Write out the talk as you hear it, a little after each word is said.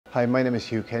Hi, my name is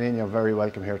Hugh Kenny and you're very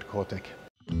welcome here to Coatek.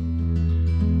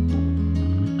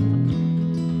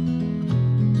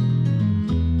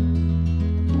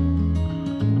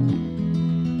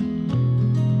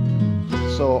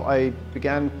 So I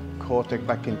began Coatek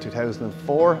back in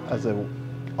 2004 as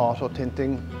an auto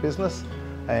tinting business.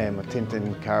 I'm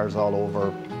tinting cars all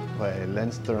over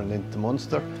Leinster and into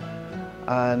Munster,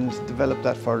 and developed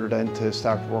that further then to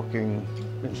start working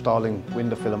installing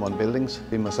window film on buildings.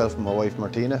 Myself and my wife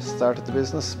Martina started the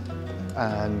business,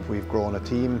 and we've grown a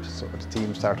team. So the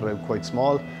team started out quite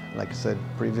small, and like I said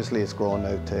previously, it's grown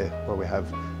out to where we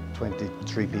have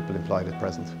 23 people employed at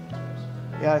present.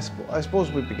 Yeah, I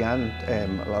suppose we began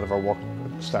a lot of our work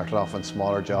started off on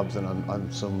smaller jobs and on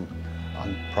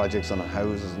projects on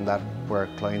houses and that, where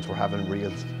clients were having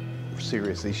real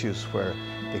serious issues where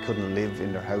they couldn't live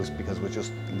in their house because it was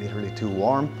just literally too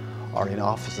warm, or in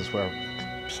offices where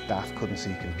staff couldn't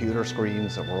see computer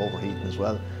screens that were overheating as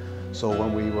well. So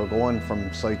when we were going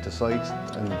from site to site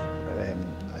and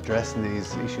addressing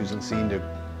these issues and seeing the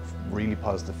really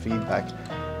positive feedback,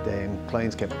 then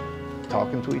clients kept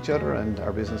talking to each other and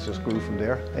our business just grew from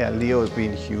there. Yeah, Leo has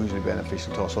been hugely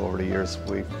beneficial to us over the years.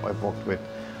 I've worked with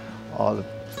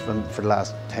for the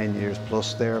last 10 years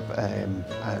plus there,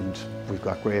 and we've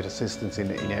got great assistance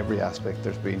in every aspect.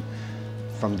 There's been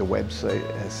from the website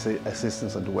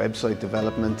assistance on the website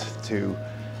development to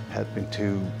helping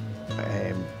to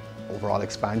overall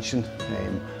expansion,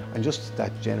 and just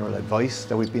that general advice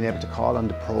that we've been able to call on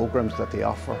the programs that they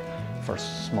offer for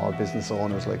small business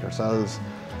owners like ourselves,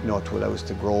 you know, to allow us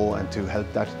to grow and to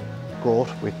help that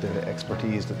growth with the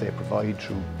expertise that they provide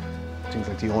through things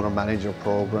like the owner manager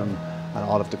program and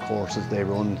all of the courses they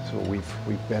run. So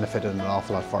we've benefited an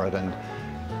awful lot for it, and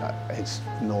it's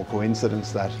no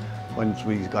coincidence that when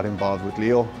we got involved with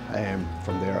Leo,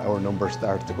 from there our numbers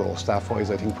started to grow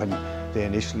staff-wise. I think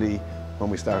when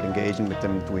we started engaging with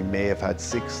them, we may have had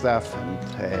 6 staff,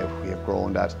 and we have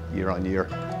grown that year on year.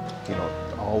 You know,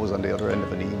 always on the other end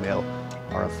of an email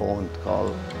or a phone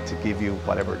call to give you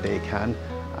whatever they can,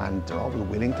 and they're always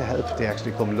willing to help. They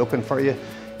actually come looking for you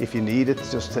if you need it,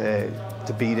 just to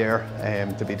be there, I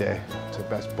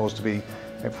suppose to be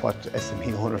what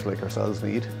SME owners like ourselves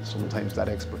need. Sometimes that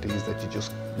expertise that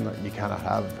you cannot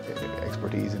have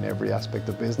expertise in every aspect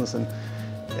of business, and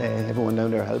everyone down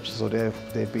there helps, so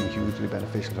they've been hugely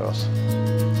beneficial to us.